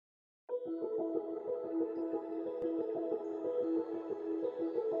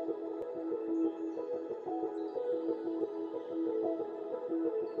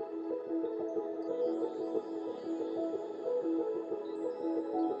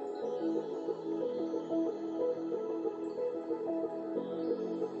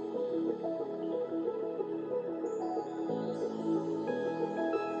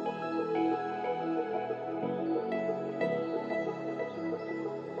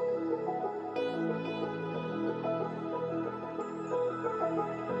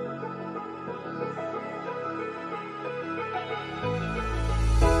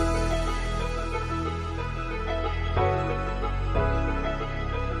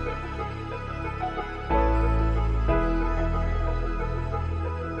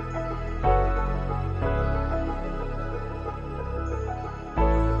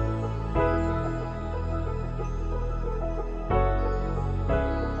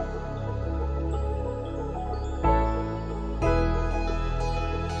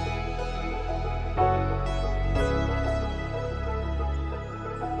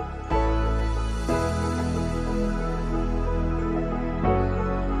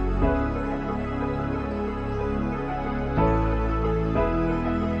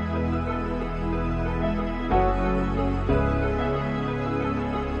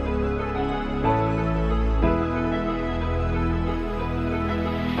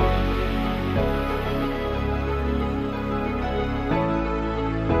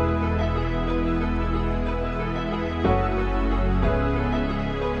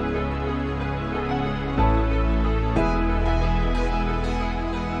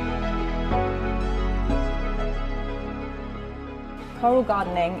Coral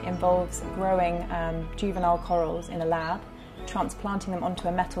gardening involves growing juvenile corals in a lab, transplanting them onto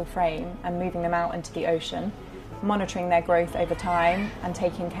a metal frame and moving them out into the ocean, monitoring their growth over time and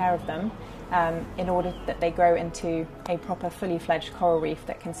taking care of them in order that they grow into a proper fully fledged coral reef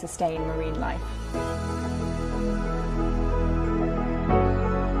that can sustain marine life.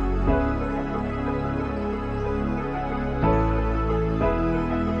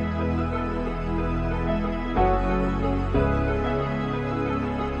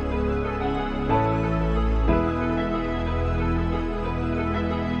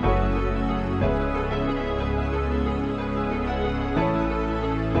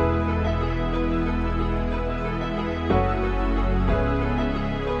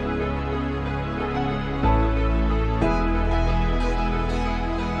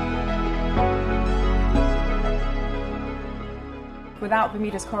 Without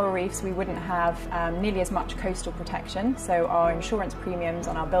Bermuda's coral reefs, we wouldn't have nearly as much coastal protection, so our insurance premiums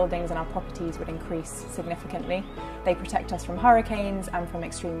on our buildings and our properties would increase significantly. They protect us from hurricanes and from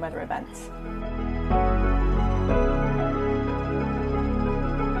extreme weather events.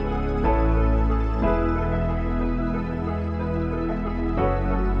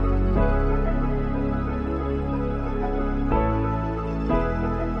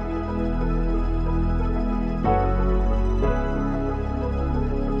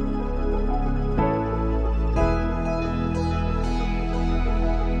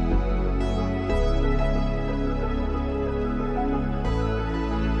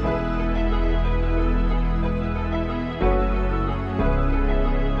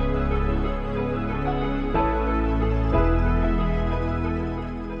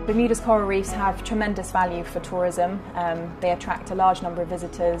 Bermuda's coral reefs have tremendous value for tourism. They attract a large number of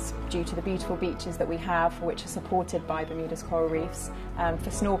visitors due to the beautiful beaches that we have, which are supported by Bermuda's coral reefs, for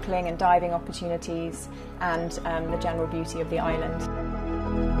snorkeling and diving opportunities and the general beauty of the island.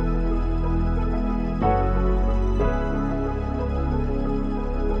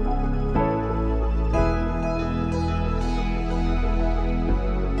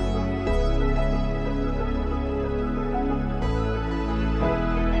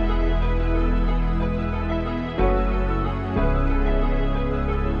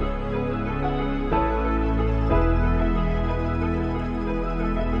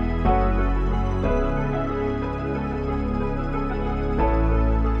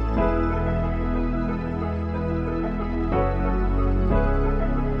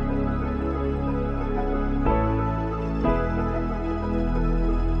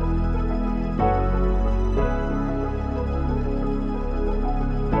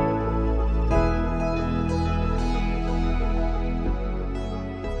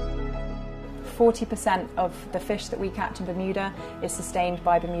 40% of the fish that we catch in Bermuda is sustained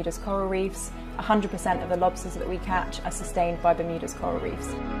by Bermuda's coral reefs. 100% of the lobsters that we catch are sustained by Bermuda's coral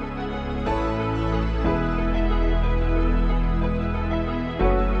reefs.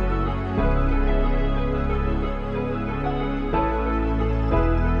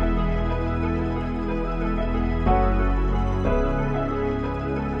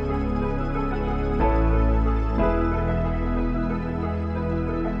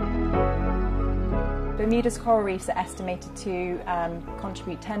 Bermuda's coral reefs are estimated to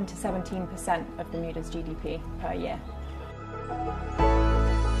contribute 10 to 17% of Bermuda's GDP per year.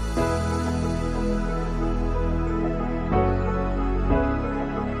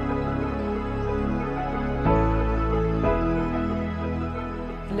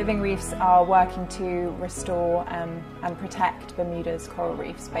 The Living Reefs are working to restore and protect Bermuda's coral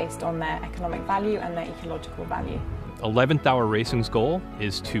reefs based on their economic value and their ecological value. 11th Hour Racing's goal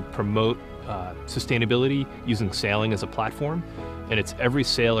is to promote sustainability using sailing as a platform, and it's every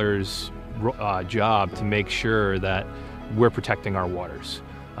sailor's job to make sure that we're protecting our waters.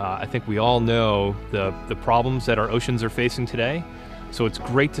 I think we all know the problems that our oceans are facing today, so it's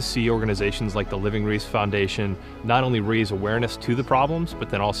great to see organizations like the Living Reefs Foundation not only raise awareness to the problems, but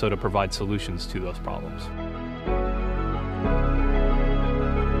then also to provide solutions to those problems.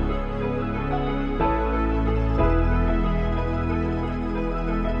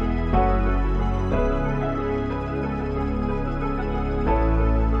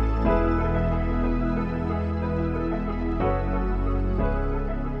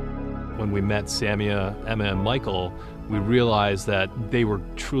 When we met Samia, Emma, and Michael, we realized that they were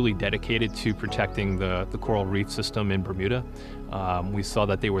truly dedicated to protecting the coral reef system in Bermuda. We saw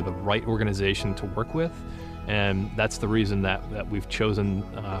that they were the right organization to work with, and that's the reason that we've chosen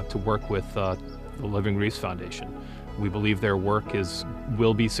to work with the Living Reefs Foundation. We believe their work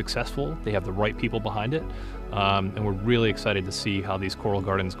will be successful. They have the right people behind it, and we're really excited to see how these coral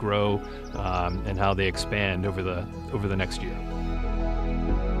gardens grow and how they expand over the next year.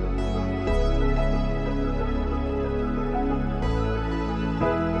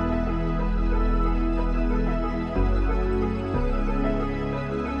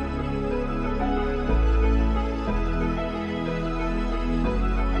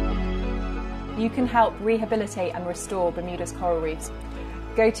 you can help rehabilitate and restore Bermuda's coral reefs.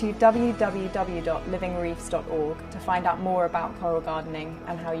 Go to www.livingreefs.org to find out more about coral gardening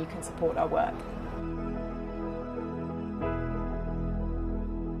and how you can support our work.